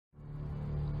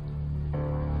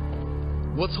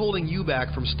What's holding you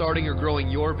back from starting or growing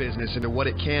your business into what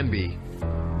it can be?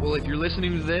 Well, if you're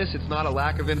listening to this, it's not a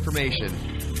lack of information.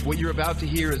 What you're about to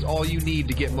hear is all you need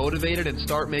to get motivated and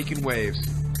start making waves.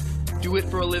 Do It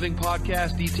for a Living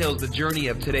podcast details the journey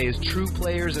of today's true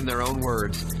players in their own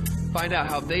words. Find out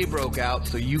how they broke out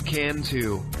so you can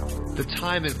too. The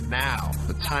time is now.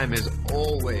 The time is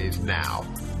always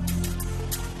now.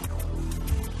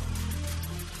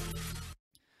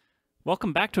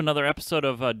 Welcome back to another episode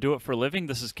of Do It for a Living.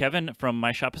 This is Kevin from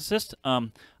My Shop Assist.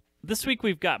 This week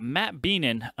we've got Matt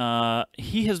Beenen.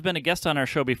 He has been a guest on our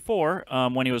show before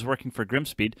when he was working for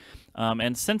Grimspeed,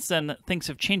 and since then things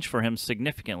have changed for him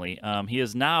significantly. He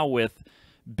is now with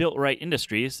BuiltRight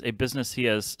Industries, a business he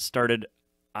has started,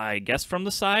 I guess, from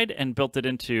the side and built it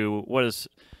into what is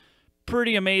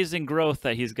pretty amazing growth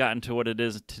that he's gotten to what it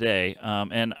is today.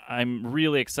 And I'm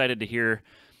really excited to hear.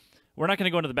 We're not going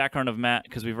to go into the background of Matt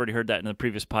because we've already heard that in the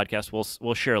previous podcast.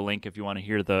 We'll share a link if you want to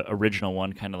hear the original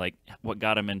one, kind of like what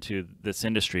got him into this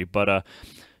industry. But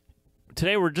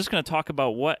today we're just going to talk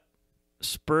about what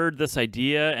spurred this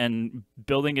idea and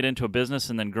building it into a business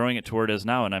and then growing it to where it is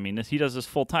now. And I mean, he does this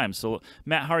full time. So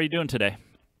Matt, how are you doing today?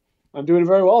 I'm doing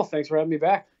very well. Thanks for having me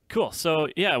back. Cool. So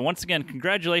yeah, once again,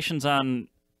 congratulations on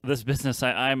this business.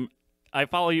 I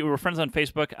follow you. We're friends on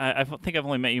Facebook. I think I've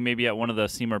only met you maybe at one of the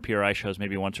Seymour PRI shows,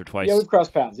 maybe once or twice. Yeah, we've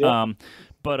crossed paths. Yeah.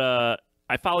 But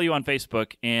I follow you on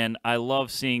Facebook, and I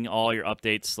love seeing all your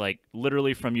updates, like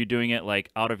literally from you doing it like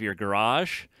out of your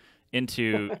garage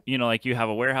into like you have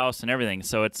a warehouse and everything.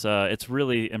 So it's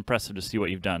really impressive to see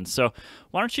what you've done. So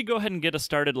why don't you go ahead and get us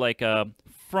started? Like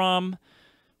from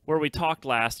where we talked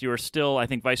last, you were still, I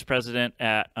think, vice president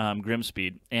at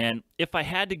Grimspeed. And if I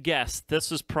had to guess, this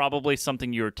was probably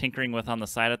something you were tinkering with on the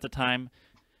side at the time.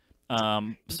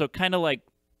 So kind of like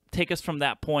take us from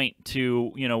that point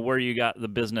to, where you got the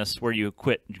business, where you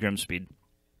quit Grimspeed.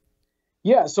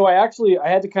 Yeah, so I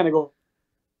had to kind of go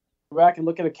back and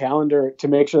look at a calendar to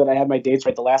make sure that I had my dates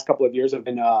right. The last couple of years have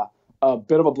been a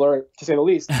bit of a blur, to say the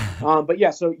least. But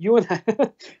yeah, so you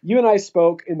and I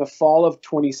spoke in the fall of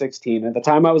 2016. At the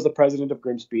time, I was the president of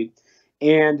Grimspeed,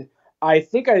 and I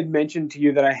think I had mentioned to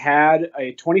you that I had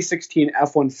a 2016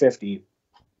 F-150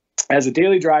 as a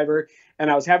daily driver, and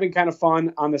I was having kind of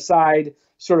fun on the side,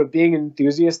 sort of being an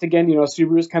enthusiast again.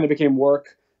 Subarus kind of became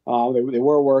work. They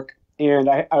were work. And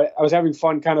I was having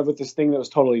fun kind of with this thing that was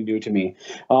totally new to me.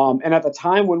 And at the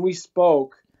time when we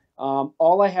spoke,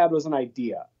 all I had was an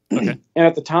idea. Okay. And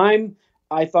at the time,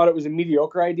 I thought it was a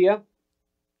mediocre idea.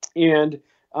 And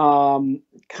I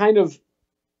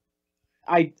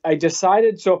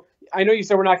decided, so I know you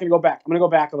said we're not going to go back. I'm going to go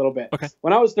back a little bit. Okay.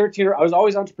 When I was 13, I was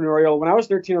always entrepreneurial. When I was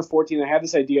 13 or 14, I had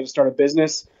this idea to start a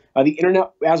business. The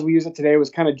internet, as we use it today, was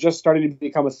kind of just starting to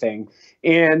become a thing.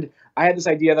 And I had this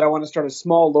idea that I wanted to start a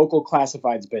small local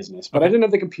classifieds business. But I didn't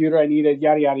have the computer I needed,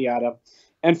 yada, yada, yada.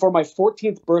 And for my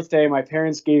 14th birthday, my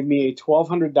parents gave me a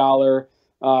 $1,200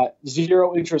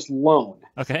 zero interest loan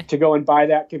to go and buy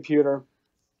that computer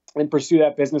and pursue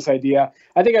that business idea.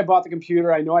 I think I bought the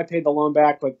computer. I know I paid the loan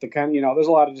back, but there's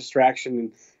a lot of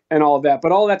distraction and all of that.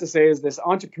 But all that to say is this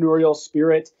entrepreneurial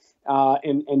spirit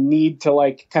and need to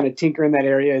like kind of tinker in that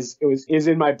area is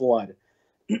in my blood.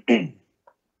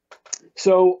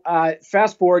 So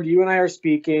fast forward, you and I are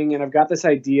speaking, and I've got this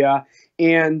idea,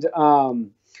 and I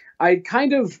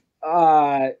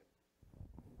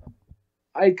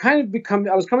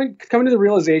was coming to the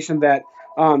realization that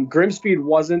Grimspeed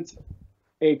wasn't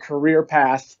a career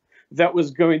path that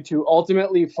was going to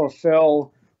ultimately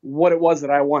fulfill what it was that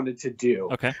I wanted to do.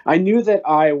 Okay. I knew that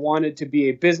I wanted to be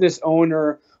a business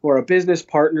owner or a business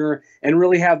partner and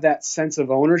really have that sense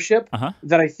of ownership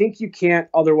that I think you can't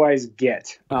otherwise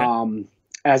get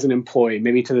as an employee,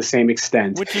 maybe to the same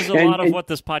extent. Which is a lot of what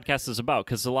this podcast is about,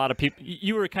 because a lot of people,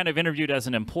 you were kind of interviewed as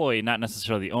an employee, not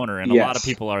necessarily the owner, and a lot of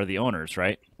people are the owners,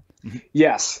 right?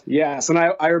 Yes. And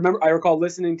I recall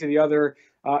listening to the other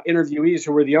interviewees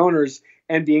who were the owners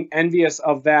and being envious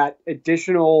of that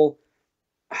additional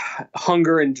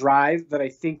hunger and drive that I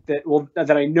think that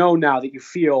I know now that you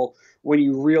feel when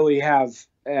you really have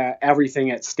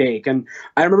everything at stake. And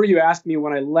I remember you asked me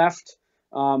when I left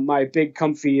my big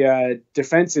comfy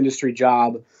defense industry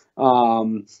job,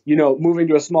 moving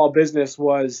to a small business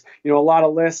was, a lot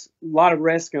of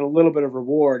risk and a little bit of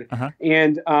reward.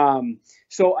 And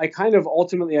so I kind of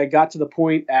ultimately I got to the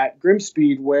point at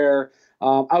Grimspeed where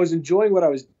I was enjoying what I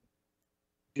was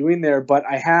doing there, but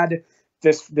I had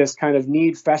this kind of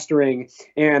need festering,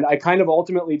 and I kind of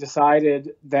ultimately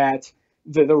decided that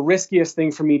the riskiest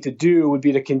thing for me to do would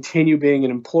be to continue being an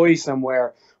employee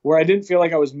somewhere where I didn't feel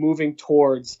like I was moving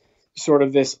towards sort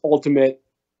of this ultimate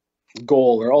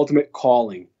goal or ultimate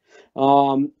calling.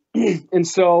 And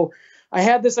so I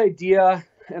had this idea,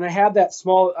 and I had that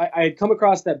I had come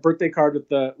across that birthday card with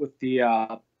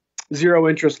the zero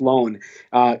interest loan,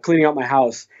 cleaning out my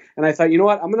house. And I thought, you know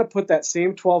what, I'm going to put that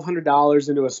same $1,200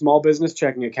 into a small business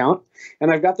checking account. And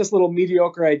I've got this little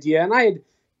mediocre idea. And I had,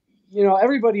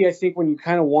 everybody, I think when you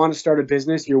kind of want to start a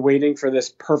business, you're waiting for this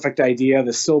perfect idea,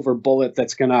 the silver bullet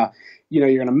that's going to, you're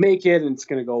going to make it and it's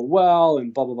going to go well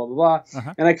and blah, blah, blah, blah, blah.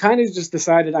 Uh-huh. And I kind of just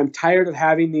decided I'm tired of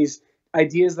having these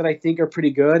ideas that I think are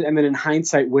pretty good. And then in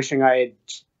hindsight, wishing I had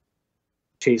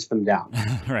chased them down.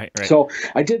 Right. So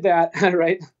I did that,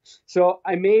 right? So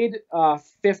I made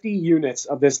 50 units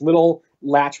of this little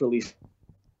latch release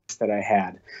that I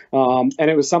had. And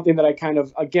it was something that I kind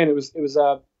of, again, it was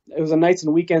a nights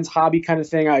and weekends hobby kind of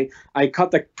thing. I cut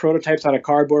the prototypes out of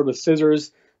cardboard with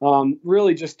scissors,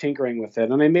 really just tinkering with it.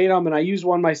 And I made them, and I used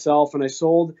one myself, and I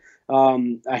sold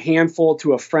a handful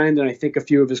to a friend and I think a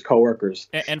few of his coworkers.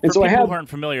 And for people who aren't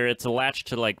familiar, it's a latch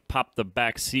to like pop the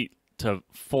back seat to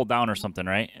fold down or something,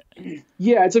 right?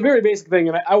 Yeah, it's a very basic thing,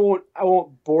 and I won't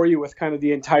bore you with kind of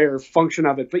the entire function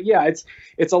of it. But yeah,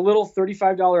 it's a little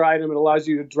 $35 item. It allows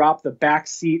you to drop the back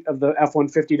seat of the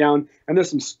F-150 down, and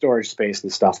there's some storage space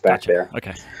and stuff back there.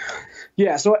 Okay.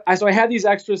 Yeah, so I had these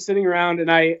extras sitting around,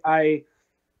 and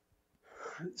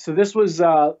so this was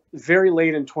very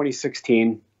late in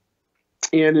 2016.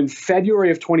 And in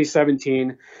February of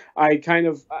 2017,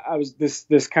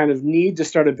 this kind of need to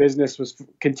start a business was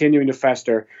continuing to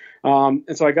fester.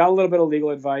 And so I got a little bit of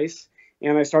legal advice,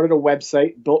 and I started a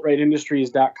website,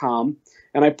 BuiltRightIndustries.com,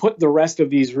 and I put the rest of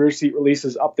these rear seat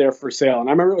releases up there for sale. And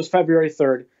I remember it was February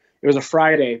 3rd. It was a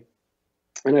Friday,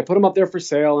 and I put them up there for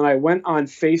sale, and I went on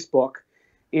Facebook,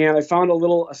 and I found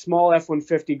a small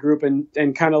F-150 group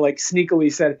and kind of like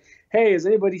sneakily said, hey, has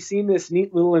anybody seen this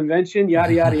neat little invention?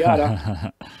 Yada, yada,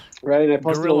 yada. Right. And I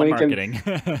posted Guerrilla a link. Marketing.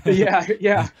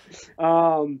 Yeah.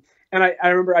 And I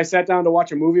remember I sat down to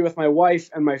watch a movie with my wife,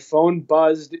 and my phone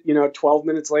buzzed, 12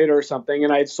 minutes later or something,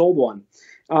 and I had sold one.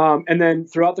 And then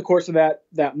throughout the course of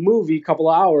that movie, a couple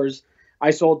of hours, I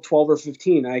sold 12 or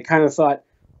 15. And I kind of thought,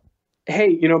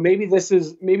 hey, maybe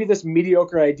this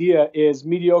mediocre idea is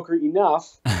mediocre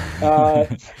enough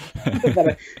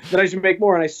that I should make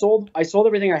more. And I sold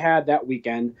everything I had that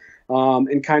weekend,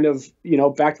 and kind of,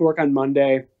 back to work on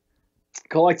Monday,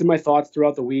 collected my thoughts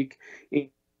throughout the week,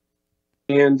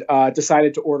 and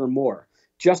decided to order more,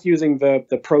 just using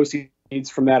the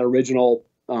proceeds from that original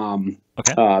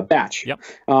batch. Yep.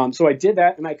 So I did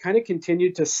that, and I kind of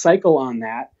continued to cycle on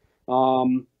that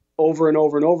over and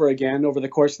over and over again over the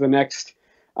course of the next,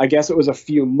 I guess it was a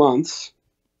few months.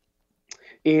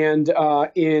 And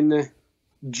in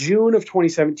June of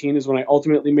 2017 is when I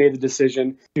ultimately made the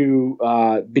decision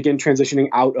to begin transitioning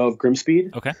out of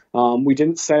Grimspeed. Okay. We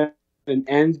didn't set an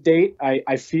end date.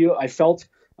 I felt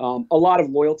a lot of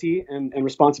loyalty and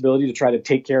responsibility to try to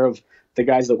take care of the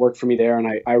guys that worked for me there. And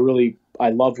I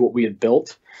loved what we had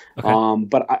built. Okay.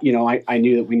 But I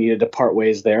knew that we needed to part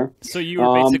ways there. So you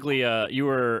were basically, you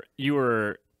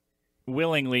were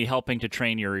willingly helping to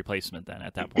train your replacement then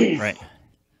at that point, right?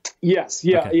 Yes.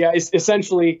 Yeah. Okay. Yeah.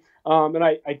 Essentially. And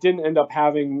I didn't end up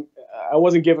I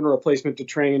wasn't given a replacement to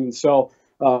train. And so,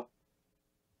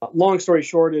 long story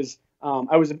short is,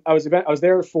 I was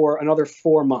there for another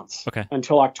 4 months. Okay.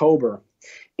 Until October.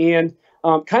 And,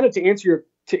 kind of to answer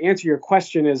your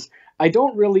question is, I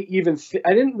didn't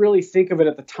really think of it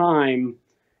at the time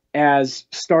as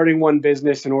starting one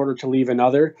business in order to leave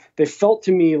another. They felt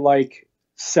to me like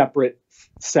separate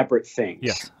things.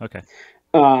 Yes. Okay.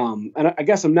 And I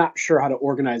guess I'm not sure how to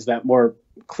organize that more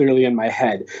clearly in my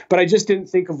head, but I just didn't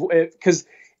think of it because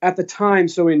at the time,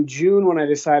 so in June when I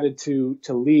decided to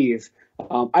leave,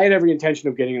 I had every intention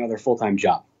of getting another full-time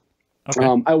job.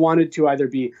 Okay. I wanted to either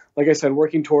be, like I said,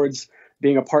 working towards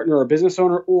being a partner or a business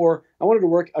owner, or I wanted to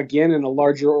work again in a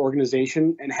larger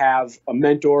organization and have a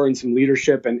mentor and some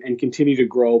leadership and continue to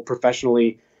grow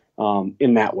professionally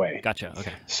in that way. Gotcha.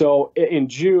 Okay. So in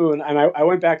June, and I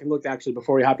went back and looked actually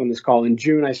before we hopped on this call, in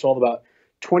June, I sold about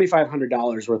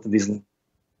 $2,500 worth of these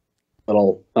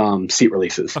little seat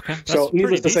releases. Okay. So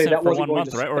needless to say, that wasn't 1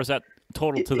 month, right? Or is that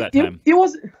total to that time? It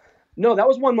was, no, that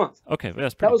was 1 month. Okay.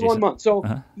 That's pretty That was decent. 1 month. So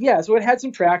yeah, so it had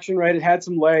some traction, right? It had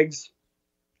some legs.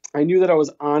 I knew that I was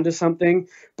onto something,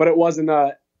 but it wasn't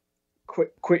a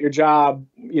quit your job,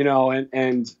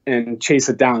 and chase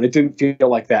it down. It didn't feel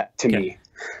like that to me.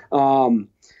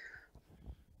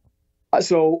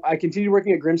 So I continued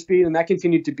working at Grimspeed, and that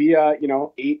continued to be a,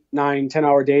 8, 9,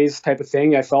 10-hour days type of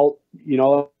thing. I felt,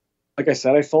 like I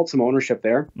said, I felt some ownership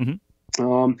there.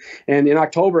 Mm-hmm. And in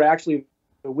October, actually,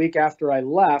 the week after I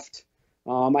left,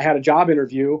 I had a job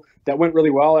interview that went really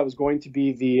well. I was going to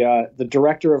be the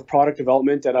director of product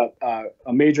development at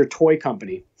a major toy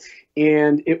company,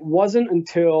 and it wasn't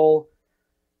until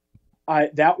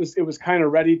it was kind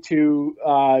of ready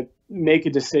to make a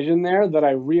decision there that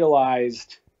I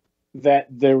realized that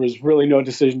there was really no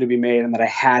decision to be made, and that I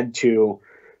had to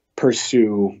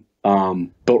pursue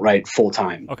BuiltRight full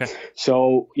time. Okay.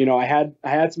 So, I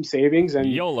had some savings,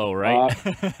 and YOLO, right?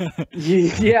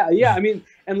 yeah. I mean,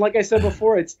 and like I said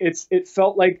before, it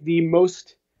felt like the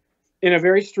most, in a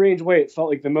very strange way, it felt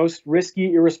like the most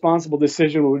risky, irresponsible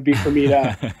decision would be for me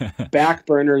to back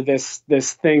burner this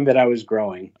thing that I was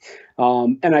growing.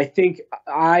 And I think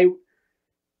I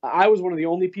was one of the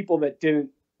only people that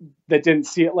didn't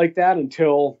see it like that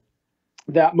until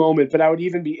that moment. But I would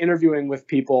even be interviewing with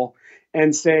people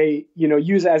and say,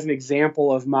 use as an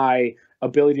example of my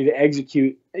ability to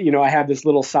execute. I had this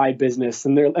little side business,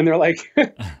 and they're like,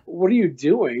 what are you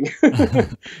doing?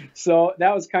 So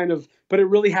that was kind of, but I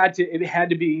had to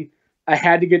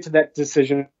get to that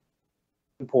decision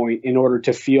point in order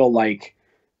to feel like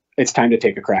it's time to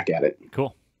take a crack at it.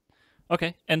 Cool.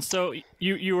 Okay. And so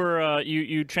you were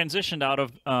you transitioned out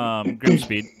of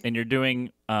Grimspeed, and you're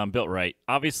doing BuiltRight.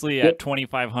 Obviously, at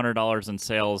 $2,500 in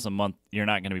sales a month, you're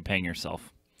not going to be paying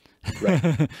yourself.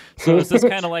 Right. So is this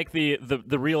kind of like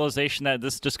the realization that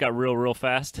this just got real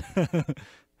fast?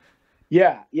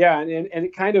 Yeah. And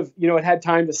it kind of, it had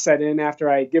time to set in after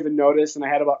I had given notice, and I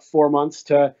had about 4 months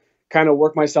to kind of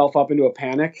work myself up into a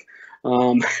panic.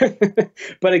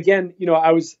 But again,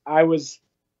 I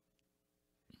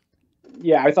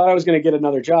thought I was going to get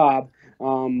another job.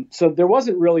 So there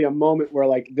wasn't really a moment where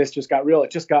like this just got real.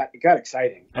 It got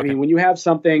exciting. Okay. I mean, when you have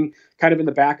something kind of in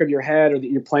the back of your head, or that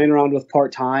you're playing around with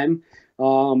part-time,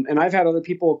 and I've had other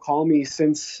people call me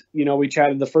since, we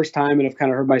chatted the first time and have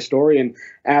kind of heard my story and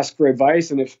ask for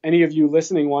advice. And if any of you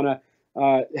listening want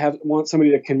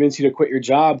somebody to convince you to quit your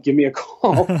job, give me a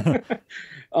call.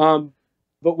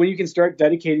 But when you can start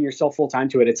dedicating yourself full time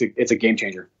to it, it's a game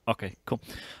changer. Okay, cool.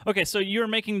 Okay, so you're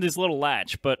making this little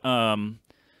latch, but I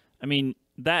mean,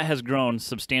 that has grown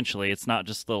substantially. It's not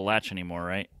just a little latch anymore,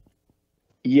 right?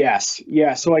 Yes.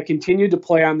 Yeah. So I continued to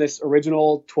play on this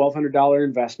original $1,200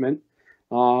 investment,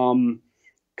 kind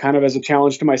of as a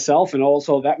challenge to myself, and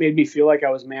also that made me feel like I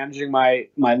was managing my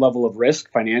level of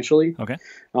risk financially. Okay.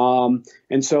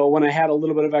 And so when I had a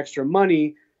little bit of extra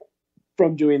money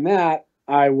from doing that,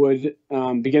 I would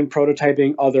begin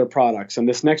prototyping other products. And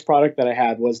this next product that I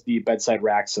had was the bedside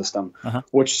rack system,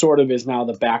 which sort of is now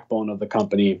the backbone of the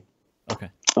company. Okay.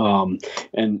 I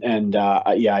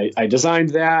designed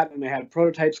that, and I had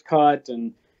prototypes cut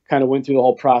and kind of went through the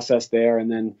whole process there.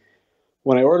 And then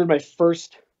when I ordered my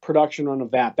first production run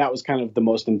of that was kind of the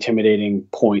most intimidating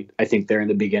point, I think, there in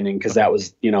the beginning, because that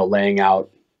was, laying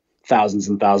out thousands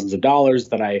and thousands of dollars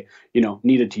that I,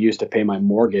 needed to use to pay my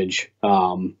mortgage,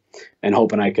 and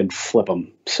hoping I could flip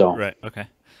them. So right. Okay.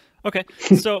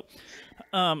 So,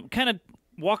 kind of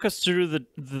walk us through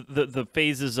the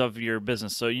phases of your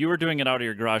business. So you were doing it out of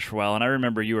your garage for a while, and I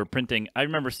remember you were printing. I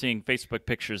remember seeing Facebook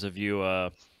pictures of you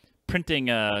printing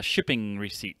shipping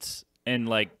receipts, and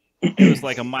like it was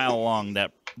like a mile long.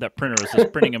 That printer was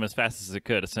just printing them as fast as it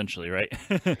could, essentially, right?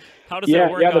 How does that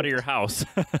work out of your house?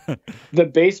 The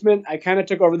basement, I kind of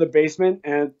took over the basement,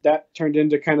 and that turned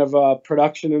into kind of a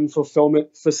production and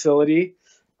fulfillment facility.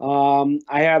 I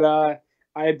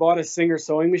had bought a Singer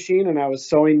sewing machine, and I was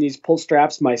sewing these pull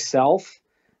straps myself,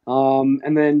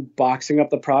 and then boxing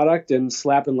up the product and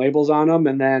slapping labels on them.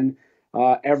 And then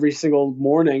every single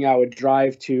morning I would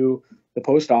drive to the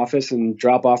post office and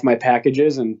drop off my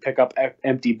packages and pick up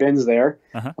empty bins there,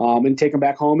 and take them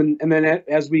back home. And then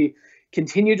as we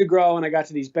continued to grow and I got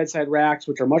to these bedside racks,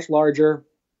 which are much larger,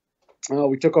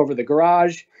 we took over the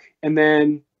garage, and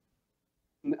then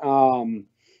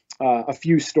a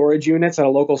few storage units at a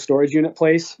local storage unit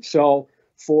place. So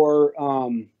for,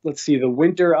 the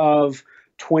winter of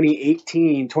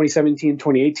 2017,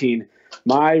 2018,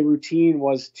 my routine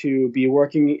was to be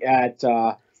working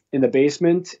in the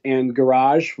basement and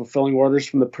garage, fulfilling orders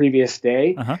from the previous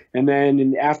day. And then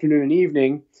in the afternoon and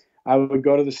evening, I would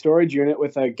go to the storage unit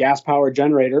with a gas powered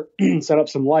generator, set up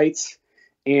some lights,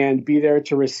 and be there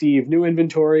to receive new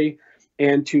inventory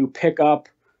and to pick up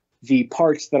the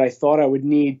parts that I thought I would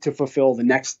need to fulfill the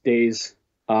next day's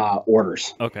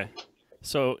orders. Okay.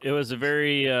 So it was a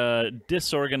very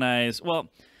disorganized. Well,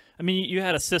 I mean, you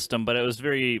had a system, but it's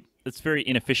very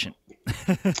inefficient.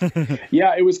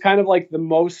 Yeah, it was kind of like the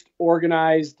most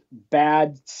organized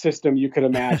bad system you could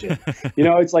imagine.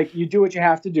 It's like you do what you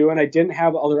have to do, and I didn't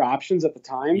have other options at the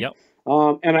time. Yep.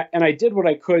 And I did what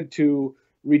I could to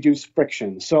reduce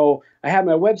friction. So I had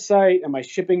my website and my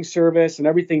shipping service and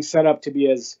everything set up to be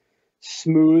as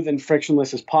smooth and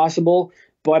frictionless as possible.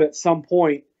 But at some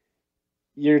point,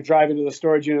 you're driving to the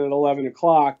storage unit at 11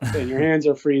 o'clock and your hands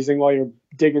are freezing while you're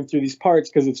digging through these parts,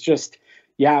 because it's just,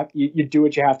 you do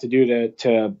what you have to do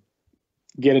to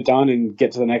get it done and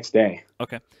get to the next day.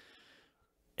 Okay.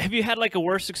 Have you had like a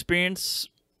worse experience,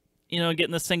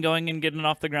 getting this thing going and getting it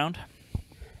off the ground?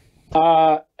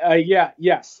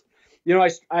 Yes.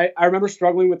 I remember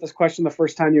struggling with this question the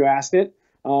first time you asked it.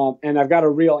 And I've got a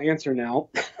real answer now.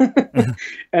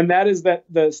 And that is that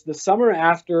the summer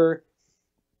after,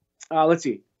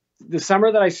 the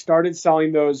summer that I started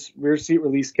selling those rear seat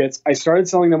release kits, I started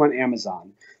selling them on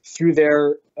Amazon through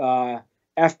their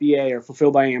FBA, or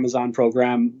Fulfilled by Amazon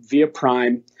program, via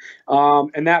Prime.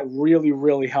 And that really,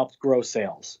 really helped grow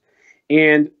sales.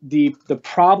 And the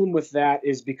problem with that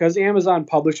is because Amazon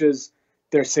publishes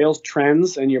their sales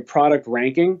trends and your product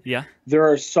ranking, there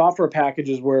are software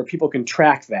packages where people can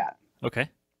track that. Okay.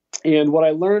 And what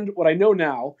I know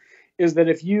now is that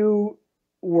if you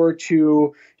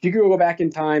could go back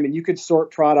in time and you could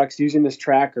sort products using this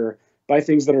tracker by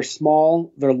things that are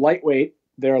small, they're lightweight,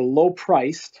 they're low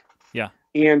priced,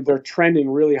 and they're trending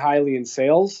really highly in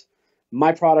sales,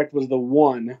 my product was the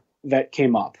one that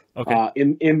came up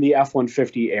in the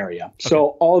F-150 area. Okay. So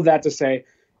all of that to say,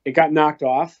 it got knocked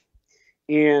off,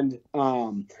 and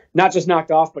not just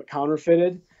knocked off, but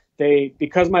counterfeited.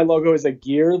 Because my logo is a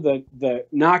gear, the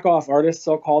knockoff artists,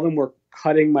 I'll call them, were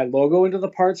cutting my logo into the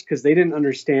parts because they didn't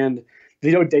understand.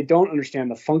 They don't understand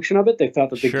the function of it. They thought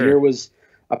that the gear was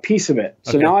a piece of it.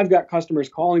 So now I've got customers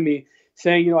calling me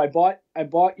saying, I bought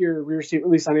your rear seat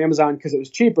release on Amazon because it was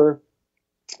cheaper,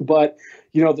 but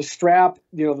the strap,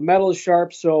 the metal is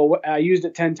sharp, so I used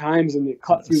it 10 times and it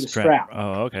cut through the strap.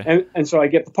 Oh, okay. And so I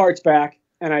get the parts back,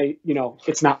 and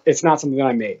it's not something that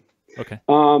I made. Okay.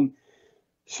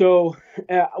 So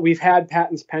we've had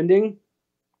patents pending,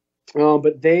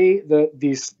 but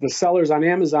the sellers on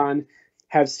Amazon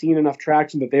have seen enough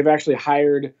traction that they've actually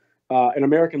hired an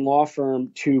American law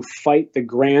firm to fight the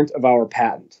grant of our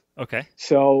patent. Okay.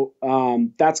 So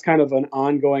that's kind of an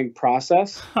ongoing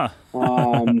process,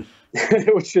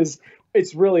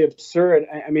 it's really absurd.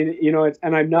 I mean,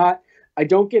 I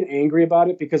don't get angry about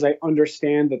it because I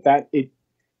understand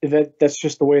that's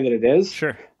just the way that it is.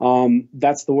 Sure.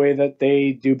 That's the way that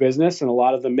they do business, and a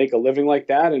lot of them make a living like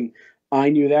that. And I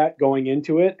knew that going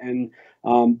into it. And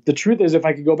the truth is, if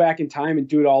I could go back in time and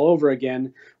do it all over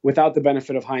again without the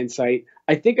benefit of hindsight,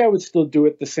 I think I would still do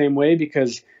it the same way,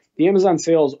 because the Amazon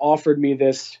sales offered me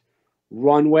this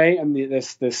runway and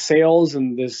this sales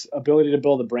and this ability to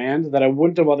build a brand that I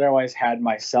wouldn't have otherwise had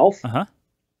myself.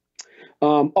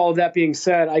 All of that being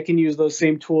said, I can use those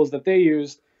same tools that they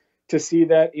used to see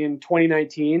that in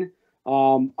 2019,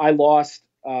 I lost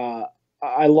around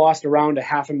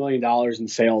 $500,000 in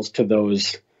sales to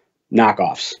those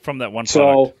knockoffs from that one product.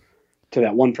 So to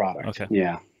that one product.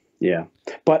 Okay. Yeah.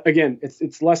 But again,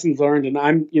 it's lessons learned, and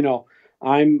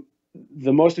I'm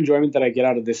the most enjoyment that I get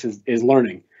out of this is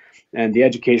learning and the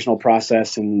educational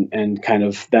process, and kind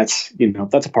of that's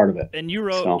a part of it. And you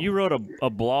wrote a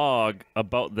blog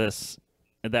about this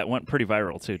that went pretty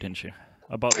viral too, didn't you?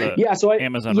 About the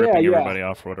Amazon ripping everybody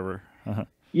off or whatever.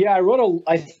 Yeah,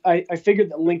 I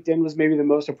figured that LinkedIn was maybe the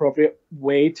most appropriate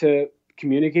way to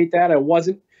communicate that. I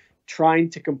wasn't trying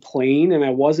to complain, and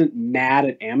I wasn't mad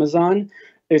at Amazon.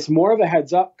 It's more of a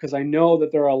heads up, because I know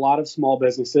that there are a lot of small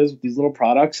businesses with these little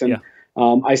products, and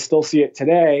I still see it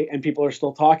today, and people are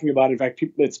still talking about it. In fact,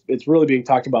 it's really being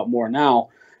talked about more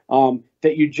now,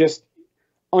 that you just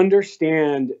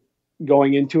understand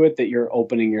going into it that you're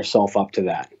opening yourself up to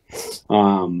that.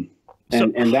 And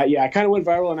that, I kind of went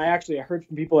viral, and I heard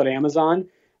from people at Amazon,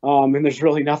 and there's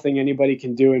really nothing anybody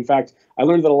can do. In fact, I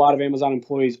learned that a lot of Amazon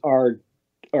employees are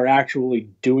actually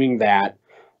doing that,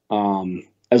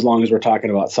 as long as we're talking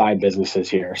about side businesses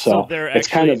here. So it's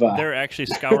they're actually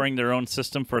scouring their own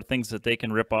system for things that they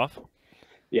can rip off.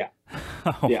 Yeah.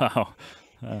 Wow.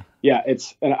 And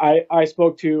I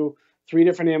spoke to 3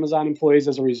 different Amazon employees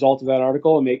as a result of that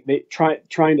article, and they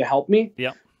trying to help me.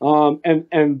 Yeah.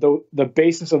 And the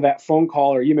basis of that phone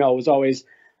call or email was always,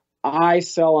 I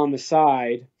sell on the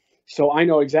side, so I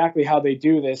know exactly how they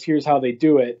do this. Here's how they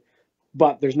do it,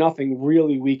 but there's nothing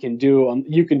really we can do.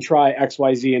 You can try X,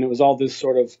 Y, Z, and it was all this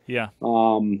sort of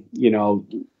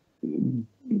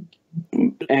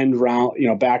end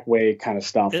round, back way kind of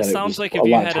stuff. It sounds like if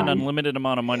you had an unlimited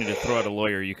amount of money to throw at a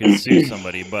lawyer, you could sue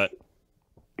somebody, but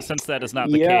since that is not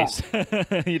the case,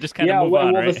 you just kind of move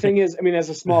on, right? Well, the thing is, as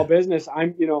a small business,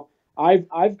 I've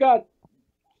got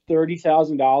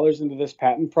 $30,000 into this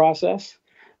patent process.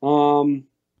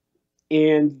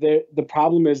 and the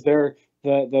problem is the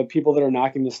people that are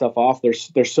knocking this stuff off,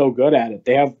 they're so good at it.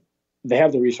 They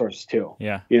have the resources too.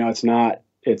 Yeah. And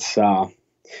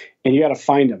you got to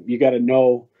find them. You got to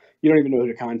know. You don't even know who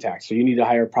to contact, so you need to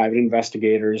hire private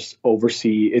investigators,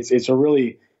 oversee. It's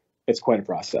quite a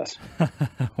process.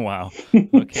 Wow.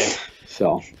 Okay.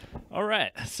 So. All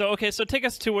right. So take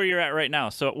us to where you're at right now.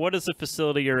 So what is the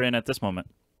facility you're in at this moment?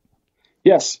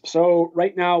 Yes. So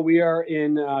right now we are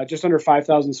in just under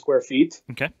 5,000 square feet.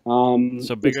 Okay.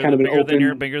 So bigger than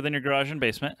your garage and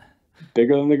basement.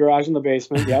 Bigger than the garage and the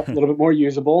basement. Yep. A little bit more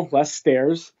usable, less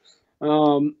stairs.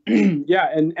 Yeah.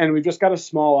 And we've just got a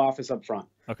small office up front.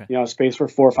 Okay. Space for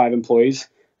 4 or 5 employees.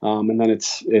 And then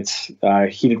it's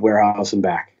heated warehouse and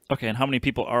back. Okay. And how many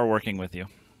people are working with you?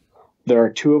 There are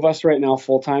 2 of us right now,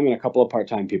 full-time, and a couple of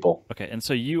part-time people. Okay. And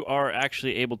so you are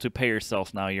actually able to pay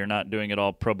yourself now. You're not doing it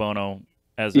all pro bono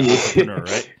as an entrepreneur,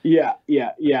 right? Yeah.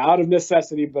 Out of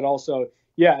necessity, but also,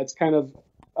 it's kind of,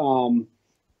 I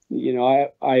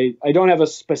don't have a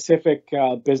specific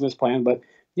business plan, but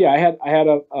I had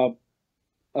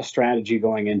a strategy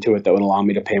going into it that would allow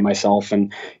me to pay myself.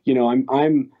 And,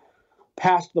 I'm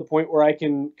past the point where I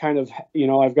can kind of,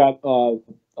 I've got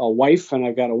a wife and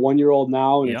I've got a 1-year-old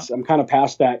now, and I'm kind of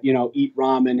past that, eat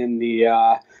ramen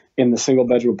in the single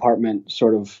bedroom apartment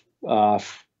sort of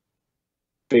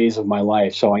phase of my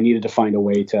life. So I needed to find a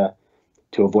way to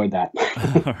avoid that.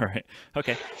 All right.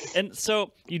 Okay. And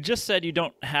so you just said you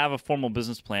don't have a formal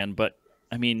business plan, but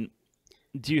I mean,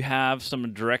 do you have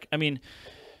some direction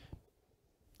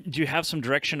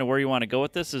to where you want to go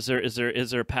with this? Is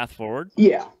there a path forward?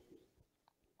 Yeah.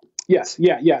 Yes.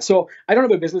 Yeah. So I don't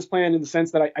have a business plan in the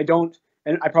sense that I don't,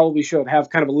 and I probably should have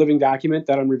kind of a living document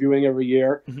that I'm reviewing every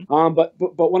year. Mm-hmm.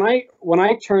 But when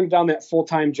I turned down that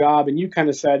full-time job and you kind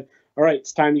of said, all right,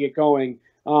 it's time to get going.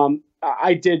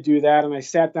 I did do that, and I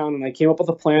sat down and I came up with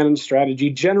a plan and strategy,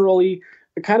 generally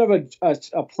kind of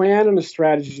a plan and a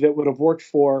strategy that would have worked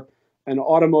for an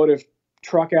automotive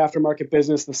truck aftermarket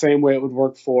business the same way it would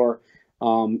work for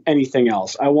anything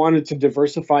else. I wanted to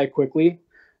diversify quickly.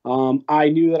 I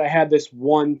knew that I had this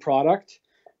one product,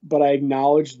 but I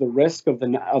acknowledged the risk of the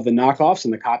knockoffs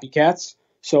and the copycats.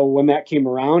 So when that came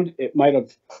around, it might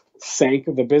have sank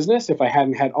the business if I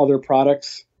hadn't had other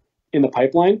products in the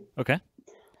pipeline. Okay.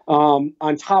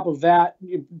 On top of that,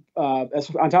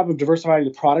 on top of diversifying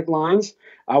the product lines,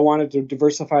 I wanted to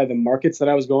diversify the markets that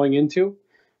I was going into.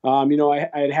 I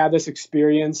had had this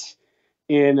experience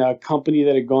in a company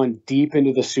that had gone deep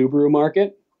into the Subaru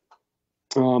market.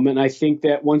 And I think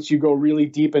that once you go really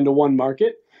deep into one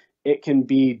market, it can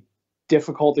be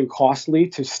difficult and costly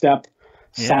to step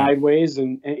sideways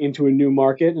and into a new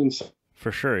market. And so,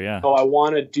 for sure, yeah. So I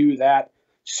want to do that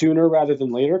sooner rather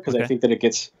than later, because I think that it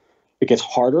gets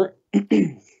harder.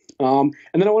 And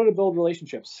then I wanted to build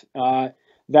relationships.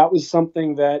 That was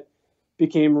something that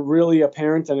became really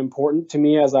apparent and important to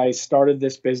me as I started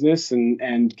this business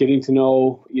and getting to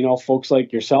know, folks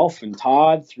like yourself and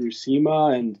Todd through SEMA.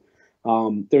 And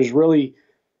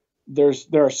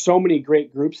there are so many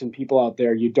great groups and people out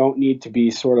there. You don't need to be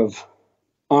sort of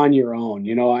on your own.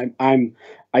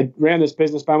 I ran this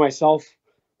business by myself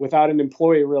without an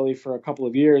employee really for a couple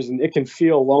of years, and it can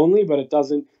feel lonely, but it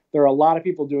doesn't. There are a lot of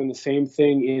people doing the same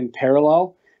thing in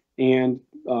parallel, and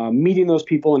meeting those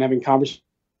people and having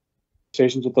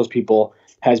conversations with those people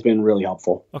has been really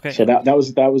helpful. Okay. So that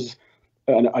was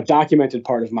a documented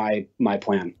part of my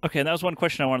plan. Okay, and that was one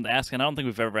question I wanted to ask, and I don't think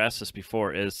we've ever asked this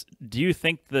before, is do you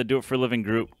think the Do It For a Living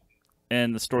group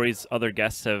and the stories other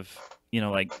guests have,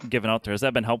 given out there, has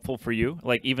that been helpful for you?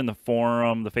 Like even the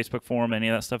forum, the Facebook forum, any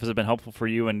of that stuff, has it been helpful for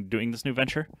you in doing this new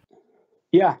venture?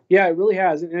 Yeah, it really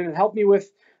has. And it helped me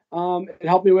with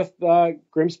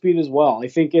Grimspeed as well. I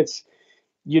think it's,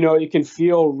 it can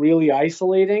feel really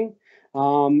isolating.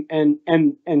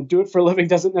 And Do It For a Living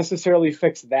doesn't necessarily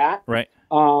fix that. Right.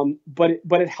 But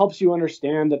it helps you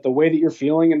understand that the way that you're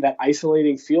feeling and that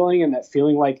isolating feeling and that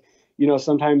feeling like,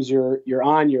 sometimes you're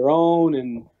on your own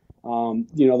and,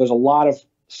 there's a lot of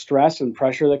stress and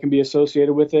pressure that can be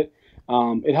associated with it.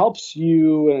 It helps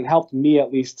you, and it helped me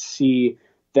at least, see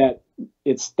that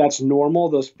that's normal.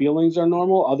 Those feelings are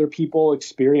normal. Other people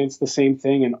experience the same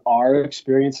thing and are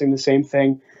experiencing the same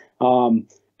thing. And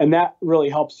that really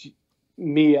helps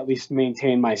me at least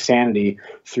maintain my sanity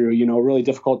through, really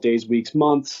difficult days, weeks,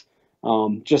 months.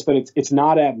 Just that it's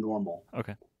not abnormal.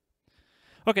 Okay.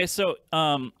 So,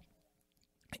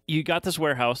 you got this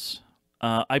warehouse.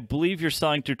 I believe you're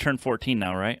selling through Turn 14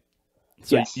 now, right?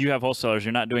 So yes. You have wholesalers.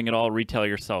 You're not doing it all retail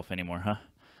yourself anymore, huh?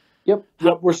 Yep.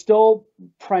 We're still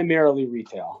primarily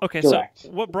retail. Okay. Direct. So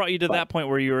what brought you to that point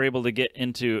where you were able to get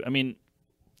into,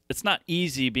 it's not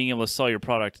easy being able to sell your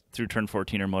product through Turn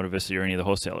 14 or Motivista or any of the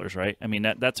wholesalers, right? I mean,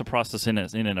 that's a process in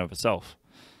and of itself.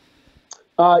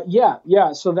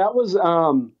 Yeah. So that was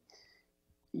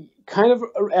kind of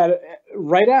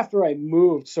right after I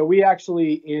moved. So we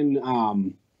actually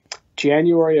in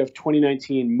January of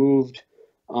 2019 moved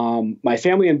my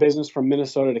family and business from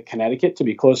Minnesota to Connecticut to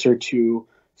be closer to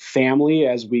family,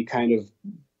 as we kind of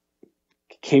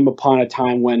came upon a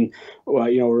time when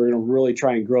we're going to really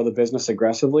try and grow the business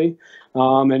aggressively.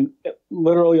 And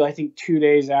literally, I think 2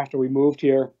 days after we moved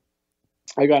here,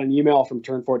 I got an email from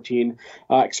Turn 14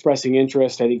 expressing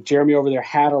interest. I think Jeremy over there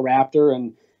had a Raptor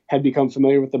and had become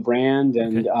familiar with the brand,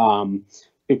 and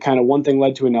it kind of one thing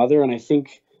led to another. And I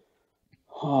think,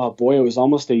 it was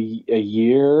almost a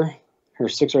year or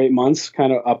 6 or 8 months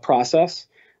kind of a process.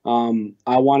 I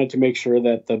wanted to make sure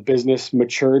that the business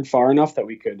matured far enough that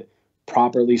we could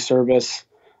properly service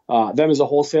them as a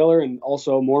wholesaler, and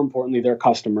also, more importantly, their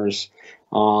customers.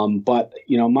 But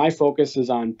my focus is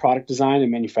on product design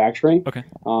and manufacturing. Okay.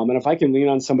 And if I can lean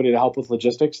on somebody to help with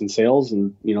logistics and sales,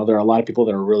 and there are a lot of people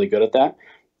that are really good at that,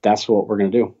 that's what we're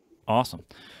going to do. Awesome.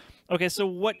 Okay, so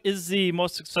what is the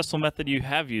most successful method you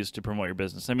have used to promote your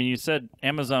business? I mean, you said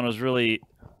Amazon was really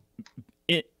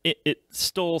it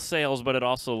stole sales, but it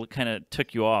also kind of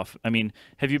took you off. I mean,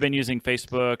 have you been using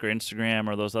Facebook or Instagram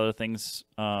or those other things,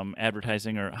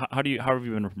 advertising, or how have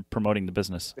you been promoting the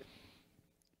business?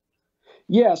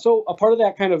 Yeah, so a part of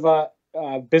that kind of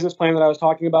business plan that I was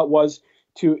talking about was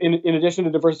to, in addition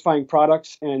to diversifying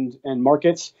products and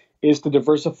markets, is to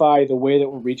diversify the way that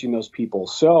we're reaching those people.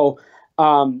 So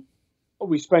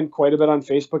we spend quite a bit on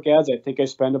Facebook ads. I think I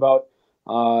spend about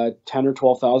 $10,000 or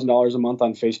 $12,000 a month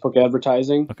on Facebook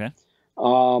advertising. Okay.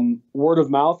 Word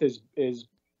of mouth is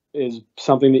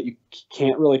something that you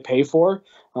can't really pay for.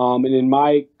 And in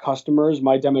my customers,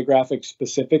 my demographic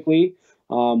specifically,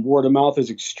 word of mouth is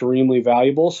extremely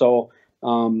valuable. So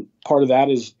part of that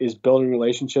is building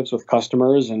relationships with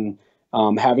customers and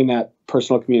having that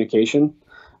personal communication.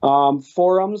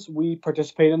 Forums, we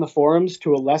participate in the forums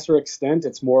to a lesser extent.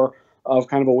 It's more of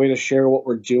kind of a way to share what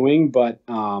we're doing, but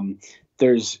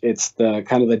it's the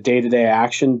kind of the day-to-day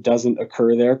action doesn't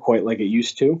occur there quite like it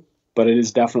used to, but it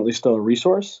is definitely still a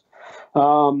resource.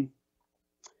 Trade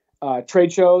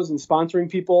shows and sponsoring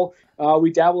people,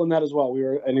 we dabble in that as well. We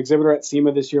were an exhibitor at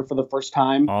SEMA this year for the first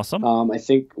time. Awesome. I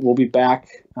think we'll be back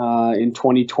in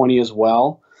 2020 as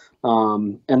well.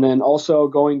 And then also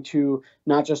going to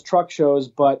not just truck shows,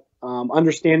 but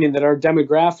understanding that our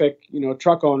demographic,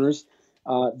 truck owners,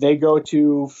 they go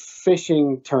to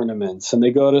fishing tournaments and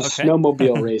they go to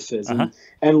snowmobile races,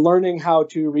 and learning how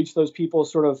to reach those people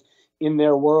sort of in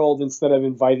their world instead of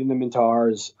inviting them into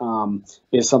ours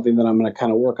is something that I'm going to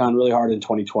kind of work on really hard in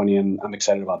 2020, and I'm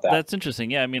excited about that. That's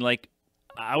interesting. Yeah, I mean,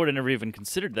 I would have never even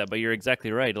considered that, but you're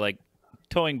exactly right. Like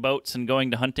towing boats and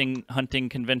going to hunting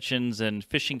conventions and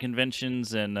fishing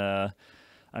conventions, and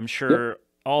I'm sure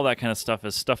all that kind of stuff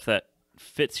is stuff that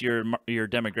fits your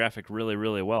demographic really,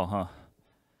 really well, huh?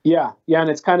 Yeah, and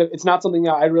it's not something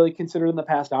that I really considered in the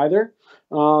past either.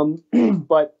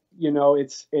 But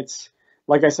it's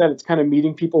like I said, it's kind of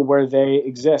meeting people where they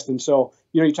exist. And so,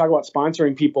 you talk about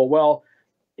sponsoring people. Well,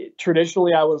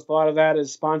 traditionally I would have thought of that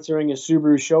as sponsoring a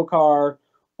Subaru show car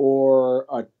or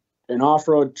an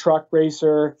off-road truck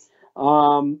racer.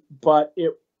 But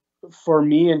for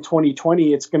me in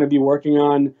 2020, it's going to be working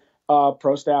on a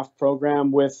pro staff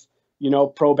program with,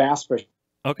 pro bass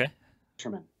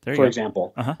fishermen, for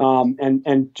example.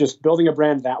 And just building a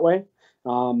brand that way. I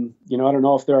don't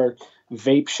know if there are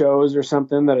vape shows or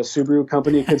something that a Subaru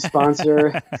company could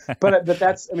sponsor, but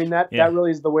that's, that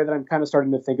really is the way that I'm kind of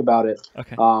starting to think about it.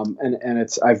 Okay. And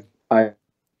it's, I've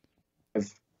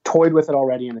toyed with it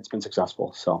already, and it's been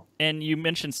successful. So. And you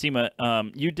mentioned SEMA.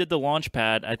 You did the launch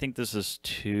pad. I think this is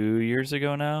 2 years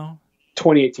ago now.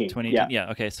 2018. 2018.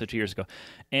 Yeah. Okay. So 2 years ago.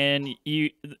 And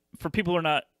for people who are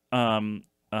not,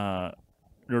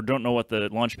 or don't know what the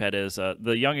Launchpad is,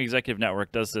 the Young Executive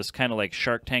Network does this kind of like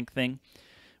Shark Tank thing,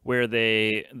 where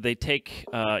they take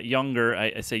younger,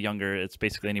 I say younger, it's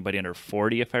basically anybody under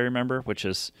 40, if I remember, which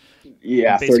is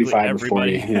basically 35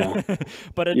 everybody. To 40, yeah.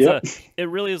 But it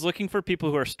really is looking for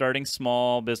people who are starting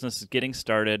small, businesses getting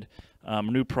started,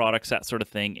 new products, that sort of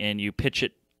thing, and you pitch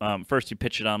it. First, you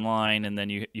pitch it online, and then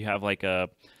you have like the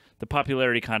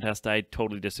popularity contest. I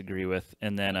totally disagree with,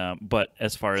 and then but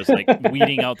as far as like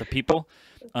weeding out the people,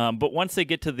 but once they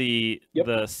get to the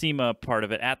SEMA part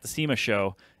of it at the SEMA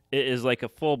show, it is like a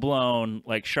full-blown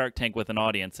like Shark Tank with an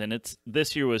audience, and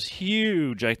this year was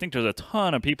huge. I think there's a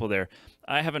ton of people there.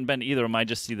 I haven't been to either of them. I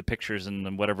just see the pictures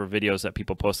and whatever videos that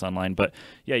people post online. But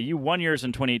yeah, you won yours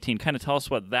in 2018. Kind of tell us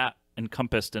what that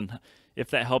encompassed, and if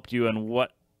that helped you, and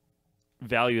what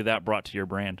value that brought to your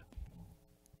brand.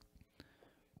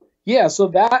 Yeah, so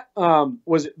that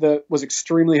was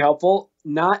extremely helpful.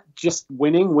 Not just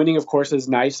winning. Winning, of course, is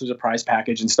nice. There's a prize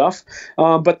package and stuff,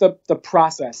 but the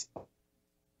process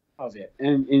of it,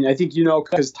 and I think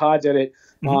because Todd did it.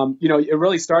 It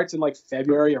really starts in like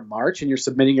February or March, and you're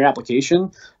submitting your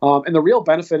application. And the real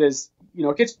benefit is,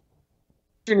 it gets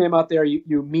your name out there.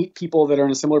 You meet people that are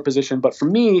in a similar position. But for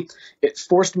me, it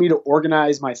forced me to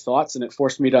organize my thoughts, and it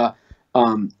forced me to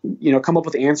come up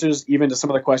with answers even to some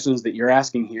of the questions that you're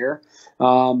asking here,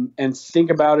 and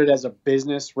think about it as a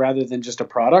business rather than just a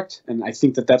product. And I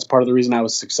think that that's part of the reason I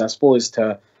was successful is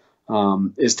to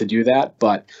do that.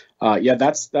 But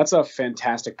that's a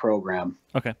fantastic program.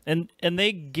 Okay. And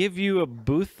they give you a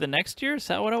booth the next year? Is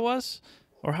that what it was?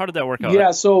 Or how did that work out?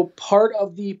 Yeah. So part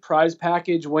of the prize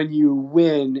package when you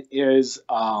win is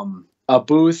a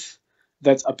booth.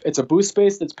 It's a booth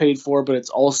space that's paid for, but it's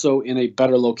also in a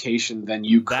better location than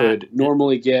you could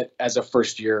normally get as a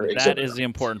first year exhibitor. That is the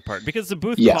important part, because the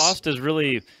booth Yes. cost is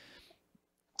really,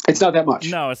 it's not that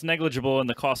much. no, it's negligible in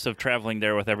the cost of traveling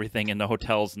there with everything and the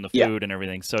hotels and the Yeah. food and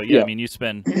everything. So Yeah. I mean, you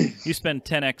spend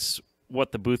 10x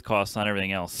what the booth costs on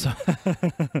everything else.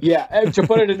 Yeah, and to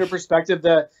put it into perspective,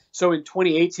 so in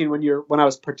 2018 when I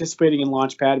was participating in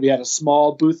Launchpad, we had a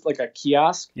small booth, like a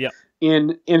kiosk. Yeah.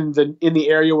 In the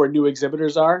area where new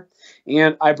exhibitors are,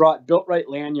 and I brought BuiltRight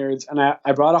lanyards, and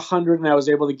I brought 100, and I was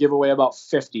able to give away about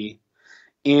 50.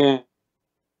 And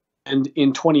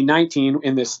in 2019,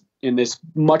 in this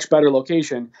much better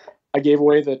location, I gave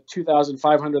away the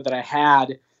 2,500 that I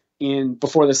had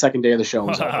before the second day of the show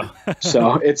was over.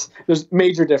 So there's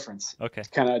major difference. Okay.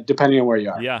 Kind of depending on where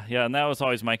you are. Yeah, and that was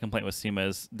always my complaint with SEMA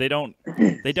is they don't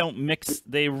mix.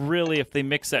 They really, if they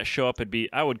mix that show up,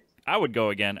 I would go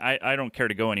again. I don't care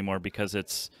to go anymore because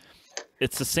it's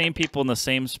the same people in the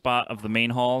same spot of the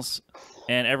main halls,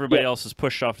 and everybody else is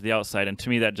pushed off to the outside. And to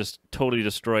me, that just totally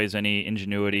destroys any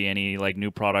ingenuity, any like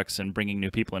new products and bringing new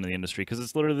people into the industry, because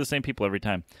it's literally the same people every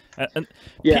time.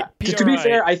 To be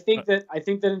fair, I think that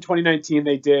in 2019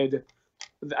 they did.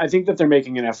 I think that they're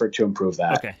making an effort to improve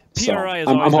that. Okay, PRI has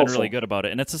always been really good about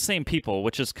it, and it's the same people,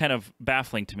 which is kind of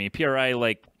baffling to me. PRI,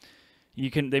 like,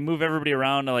 they move everybody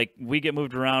around. Like, we get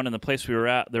moved around, and the place we were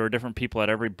at, there were different people at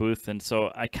every booth, and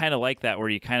so I kind of like that, where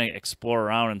you kind of explore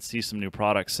around and see some new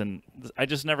products. And I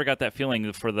just never got that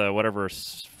feeling for the whatever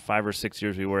 5 or 6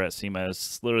 years we were at SEMA.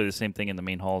 It's literally the same thing in the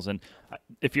main halls. And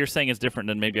if you're saying it's different,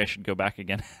 then maybe I should go back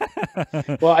again.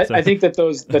 Well, I think that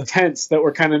the tents that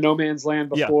were kind of no man's land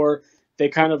before,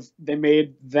 they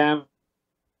made them,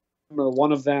 or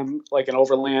one of them, like an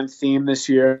overland theme this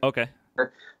year. Okay.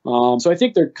 So I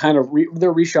think they're kind of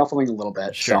they're reshuffling a little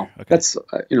bit. Sure. So that's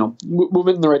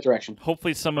moving in the right direction.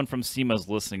 Hopefully, someone from SEMA is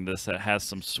listening to this that has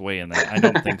some sway in that. I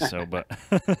don't think so, but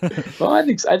well, I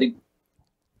think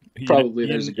probably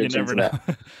there's a good chance of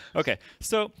that. Okay,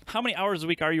 so how many hours a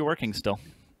week are you working still?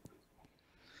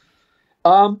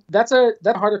 That's a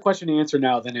harder question to answer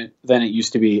now than it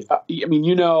used to be. I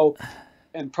mean,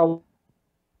 and probably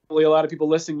a lot of people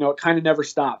listening know it kind of never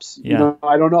stops. Yeah.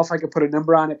 I don't know if I could put a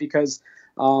number on it because,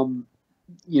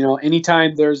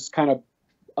 anytime there's kind of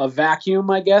a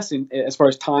vacuum, I guess, as far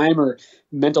as time or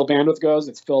mental bandwidth goes,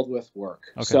 it's filled with work.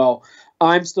 Okay. So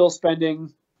I'm still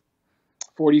spending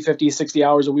 40, 50, 60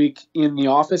 hours a week in the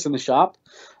office, in the shop.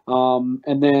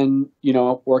 And then,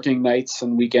 working nights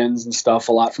and weekends and stuff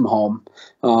a lot from home.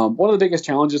 One of the biggest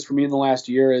challenges for me in the last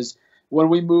year is when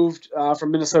we moved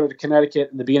from Minnesota to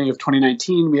Connecticut in the beginning of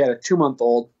 2019, we had a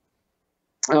 2-month-old.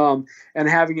 And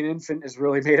having an infant has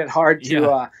really made it hard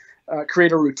to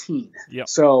create a routine. Yep.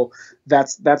 So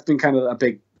that's been kind of a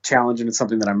big challenge, and it's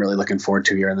something that I'm really looking forward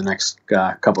to here in the next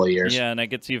couple of years. Yeah, and it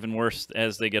gets even worse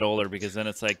as they get older, because then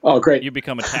it's like, oh, great, you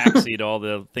become a taxi to all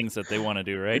the things that they want to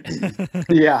do, right?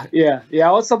 Yeah.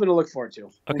 Well, it's something to look forward to.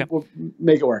 Okay. We'll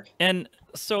make it work. And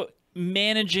so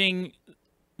managing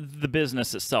the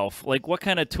business itself, like, what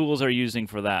kind of tools are you using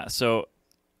for that? So,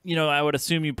 I would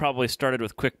assume you probably started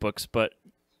with QuickBooks, but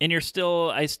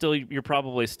you're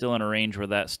probably still in a range where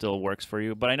that still works for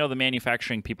you. But I know the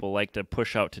manufacturing people like to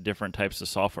push out to different types of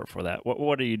software for that.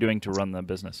 What are you doing to run the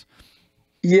business?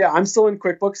 Yeah, I'm still in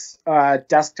QuickBooks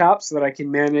Desktop, so that I can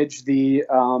manage the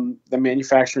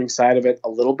manufacturing side of it a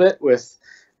little bit with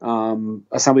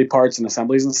assembly parts and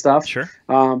assemblies and stuff. Sure.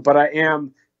 But I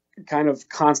am kind of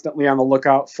constantly on the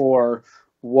lookout for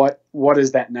what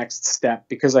is that next step,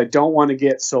 because I don't want to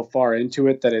get so far into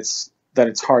it that it's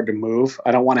hard to move.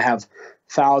 I don't want to have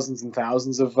thousands and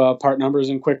thousands of part numbers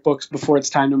in QuickBooks before it's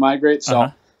time to migrate.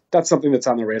 So that's something that's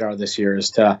on the radar this year,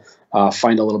 is to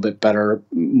find a little bit better,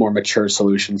 more mature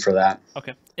solution for that.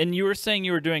 Okay. And you were saying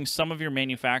you were doing some of your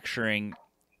manufacturing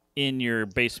in your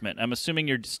basement. I'm assuming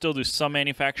you still do some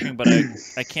manufacturing, but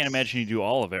I can't imagine you do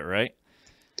all of it, right?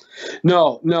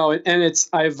 No, and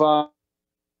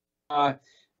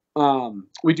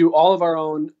we do all of our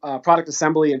own product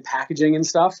assembly and packaging and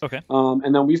stuff. Okay.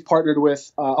 And then we've partnered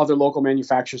with other local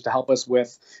manufacturers to help us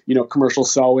with, commercial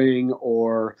sewing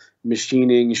or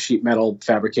machining, sheet metal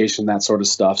fabrication, that sort of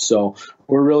stuff. So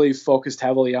we're really focused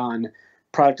heavily on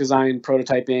product design,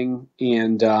 prototyping,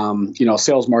 and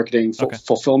sales, marketing,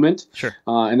 fulfillment. Sure.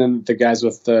 And then the guys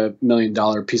with the $1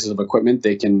 million pieces of equipment,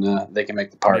 they can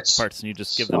make the parts. And you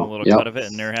just give them a little cut of it,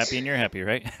 and they're happy, and you're happy,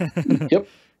 right? Yep.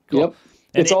 Cool. Yep.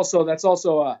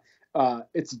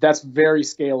 That's very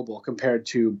scalable compared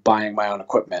to buying my own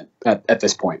equipment at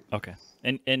this point. Okay.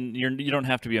 And you don't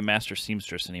have to be a master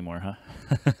seamstress anymore, huh?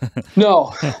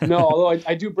 No. Although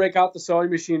I do break out the sewing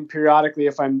machine periodically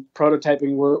if I'm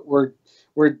prototyping.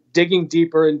 We're digging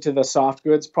deeper into the soft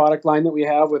goods product line that we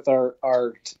have with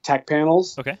our tech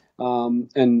panels. Okay.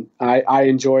 And I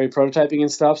enjoy prototyping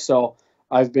and stuff, so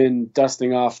I've been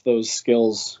dusting off those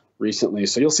skills recently.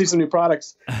 So you'll see some new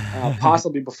products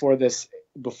possibly before this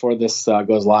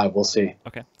goes live. We'll see.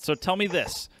 Okay. So tell me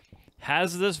this: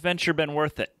 has this venture been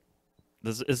worth it?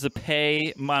 Is the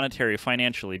pay monetary,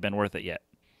 financially, been worth it yet?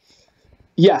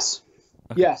 Yes.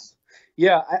 Okay. Yes.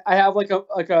 Yeah. I have like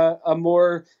a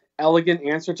more elegant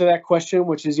answer to that question,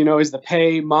 which is, is the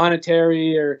pay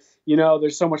monetary, or,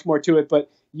 there's so much more to it,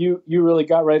 but you really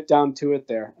got right down to it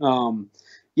there.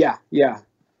 Yeah.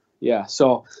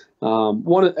 So,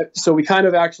 so we kind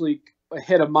of actually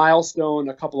hit a milestone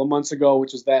a couple of months ago,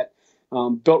 which is that,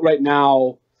 BuiltRight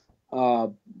now,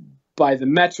 by the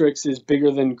metrics, is bigger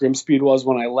than Grimspeed was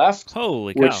when I left.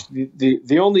 Holy cow. Which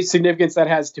the only significance that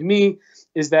has to me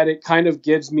is that it kind of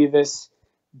gives me this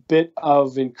bit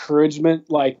of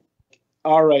encouragement, like,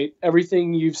 all right,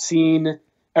 everything you've seen,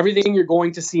 everything you're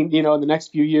going to see, in the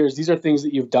next few years, these are things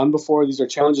that you've done before. These are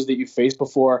challenges that you've faced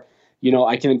before.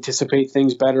 I can anticipate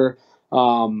things better,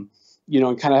 and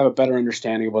kind of have a better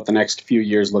understanding of what the next few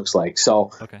years looks like.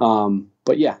 So, okay.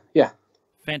 But yeah.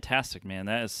 Fantastic, man.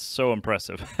 That is so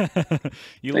impressive.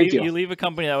 You Thank you. You leave a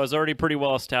company that was already pretty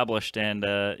well established, and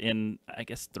in, I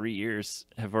guess, 3 years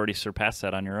have already surpassed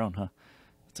that on your own, huh?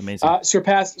 It's amazing.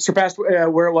 Surpassed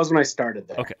where it was when I started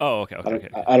there. Okay. Oh, okay.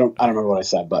 I don't remember what I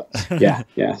said, but yeah.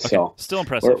 Okay. So still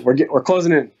impressive. We're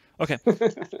closing in. Okay.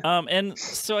 And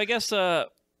so I guess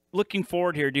looking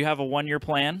forward here, do you have a 1-year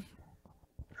plan?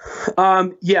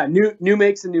 Yeah. New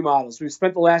makes and new models. We've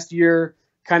spent the last year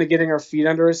kind of getting our feet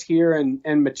under us here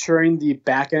and maturing the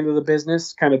back end of the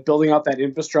business, kind of building out that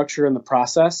infrastructure and the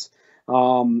process.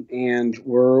 And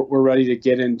we're ready to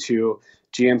get into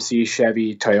GMC,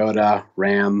 Chevy, Toyota,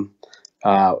 Ram.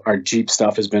 Our Jeep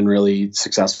stuff has been really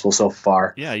successful so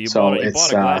far. Yeah, you bought a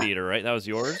Gladiator, right? That was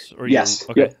yours? Or yes.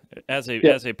 Okay. Yep.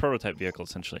 As a prototype vehicle,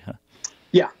 essentially, huh?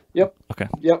 Yeah. Yep. Okay.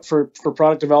 Yep. For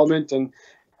product development. And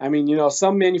I mean,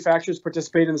 some manufacturers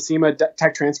participate in the SEMA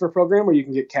tech transfer program where you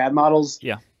can get CAD models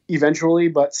eventually,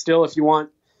 but still,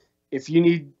 if you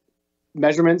need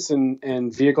measurements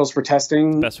and vehicles for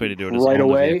testing, best way to do it is right own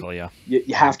away. the vehicle, yeah.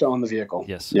 You have to own the vehicle.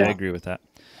 Yes, yeah. I agree with that.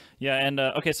 Yeah, and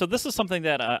okay, so this is something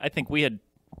that I think we had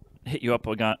hit you up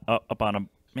on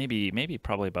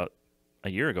probably about a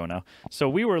year ago now. So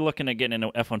we were looking at getting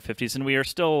into F-150s, and we are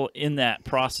still in that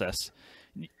process.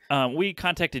 We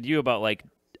contacted you about like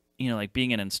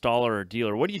being an installer or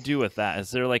dealer. What do you do with that?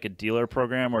 Is there like a dealer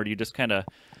program, or do you just kind of?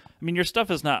 I mean, your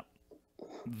stuff is not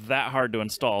that hard to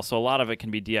install, so a lot of it can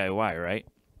be DIY, right?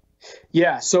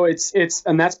 Yeah, so it's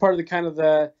and that's part of the kind of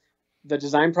the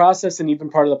design process, and even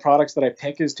part of the products that I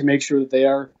pick is to make sure that they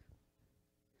are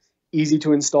easy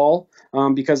to install,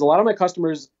 because a lot of my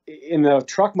customers in the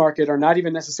truck market are not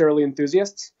even necessarily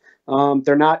enthusiasts.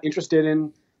 They're not interested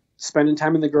in spending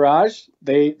time in the garage.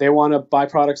 They want to buy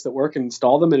products that work and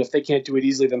install them, and if they can't do it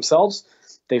easily themselves,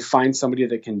 they find somebody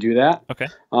that can do that. Okay.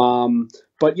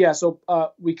 But yeah, so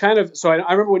we kind of, so I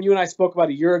remember when you and I spoke about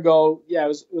a year ago. Yeah,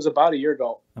 it was about a year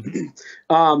ago.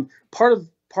 Part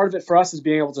of it for us is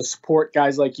being able to support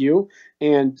guys like you,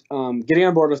 and getting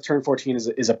on board with Turn 14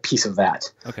 is a piece of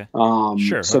that. Okay.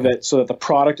 Sure. So that the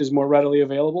product is more readily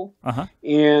available.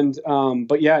 And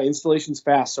but yeah, installation's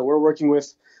fast. So we're working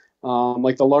with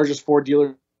like the largest Ford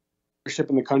dealership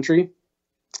in the country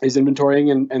is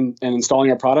inventorying and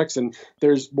installing our products, and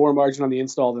there's more margin on the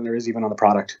install than there is even on the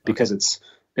product because it's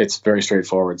very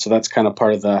straightforward. So that's kind of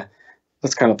part of the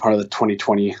that's kind of part of the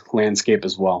 2020 landscape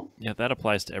as well. Yeah, that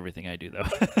applies to everything I do, though.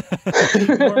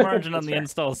 More margin on the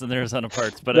installs than there is on the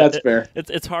parts. But that's fair.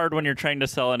 It's hard when you're trying to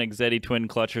sell an Exedi twin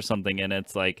clutch or something, and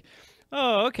it's like,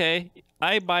 oh, okay,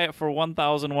 I buy it for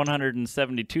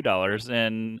 $1,172,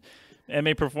 and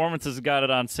MA Performance has got it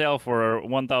on sale for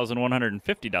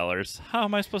 $1,150. How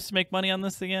am I supposed to make money on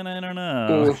this again? I don't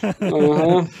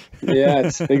know. Yeah,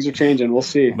 things are changing. We'll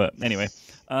see. But anyway,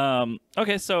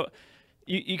 okay, so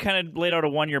you kind of laid out a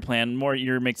 1-year plan, more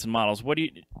year makes and models.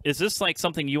 Is this like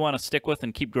something you want to stick with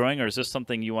and keep growing, or is this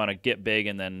something you want to get big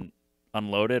and then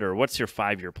unload it, or what's your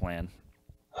 5-year plan?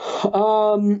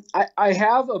 I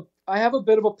have a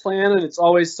bit of a plan, and it's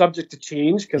always subject to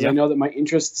change because I know that my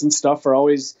interests and stuff are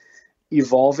always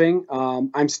evolving.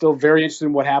 I'm still very interested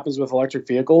in what happens with electric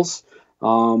vehicles.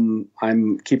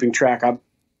 I'm keeping track,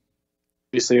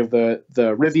 obviously, of the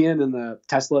Rivian and the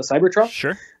Tesla Cybertruck.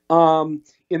 Sure.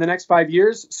 In the next 5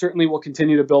 years, certainly we'll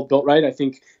continue to build BuiltRight. I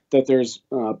think that there's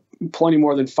plenty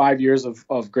more than 5 years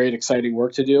of great, exciting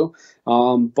work to do.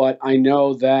 But I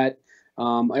know that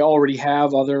I already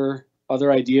have other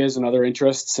ideas and other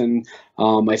interests, and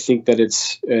I think that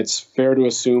it's fair to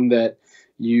assume that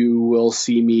you will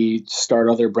see me start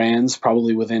other brands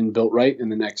probably within BuiltRight in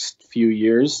the next few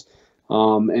years,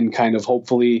 and kind of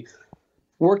hopefully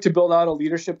work to build out a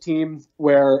leadership team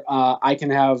where I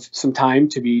can have some time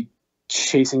to be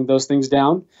chasing those things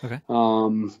down,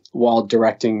 while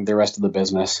directing the rest of the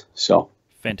business. So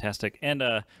fantastic. And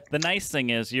the nice thing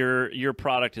is your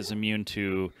product is immune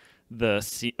to the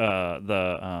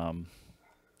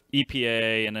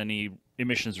EPA and any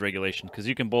emissions regulation, because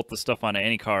you can bolt the stuff onto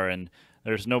any car and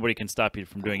there's nobody can stop you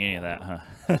from doing any of that, huh?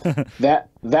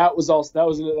 that was a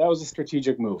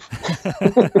strategic move.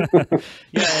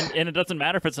 Yeah, and it doesn't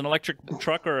matter if it's an electric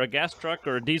truck or a gas truck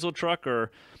or a diesel truck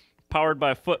or powered by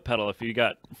a foot pedal. If you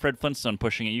got Fred Flintstone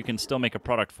pushing it, you can still make a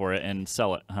product for it and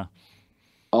sell it, huh?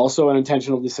 Also an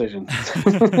intentional decision.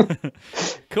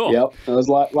 Cool. Yep. There's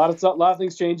a lot of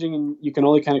things changing, and you can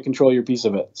only kind of control your piece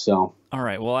of it. So. All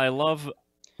right. Well,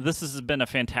 this has been a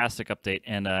fantastic update,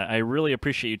 and I really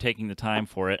appreciate you taking the time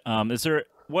for it. How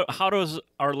does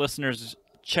our listeners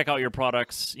check out your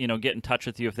products? Get in touch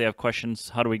with you if they have questions.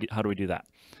 How do we do that?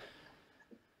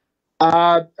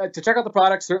 To check out the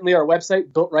products, certainly our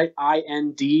website,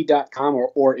 BuiltRightInd.com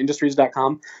or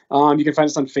industries.com. You can find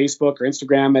us on Facebook or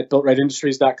Instagram at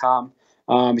BuiltRightIndustries.com.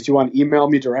 If you want to email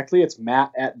me directly, it's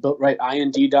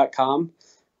matt@BuiltRightInd.com.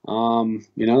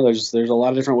 There's a lot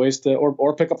of different ways to,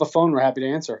 or pick up the phone. We're happy to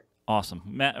answer. Awesome.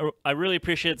 Matt, I really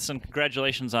appreciate this, and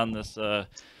congratulations on this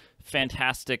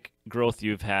fantastic growth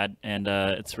you've had, and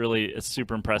it's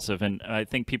super impressive, and I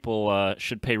think people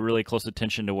should pay really close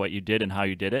attention to what you did and how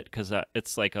you did it, because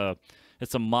it's a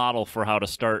model for how to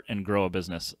start and grow a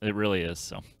business. It really is.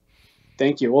 So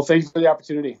thank you. Well, thank you for the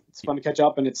opportunity. It's fun to catch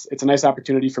up, and it's a nice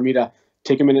opportunity for me to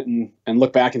take a minute and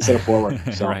look back instead of forward.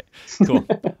 So. All right. Cool.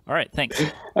 All right. Thanks.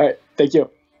 All right. Thank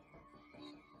you.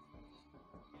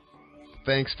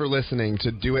 Thanks for listening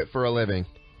to Do It for a Living.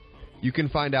 You can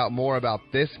find out more about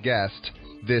this guest,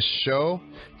 this show,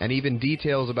 and even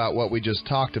details about what we just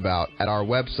talked about at our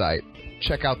website.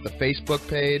 Check out the Facebook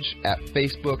page at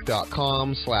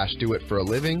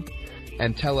facebook.com/doitforaliving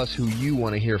and tell us who you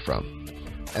want to hear from.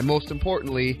 And most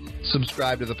importantly,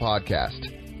 subscribe to the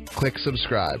podcast. Click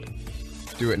subscribe.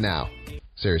 Do it now.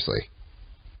 Seriously.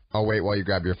 I'll wait while you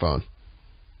grab your phone.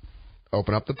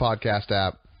 Open up the podcast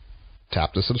app.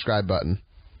 Tap the subscribe button.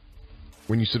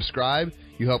 When you subscribe,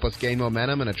 you help us gain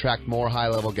momentum and attract more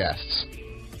high-level guests.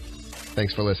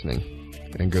 Thanks for listening,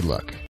 and good luck.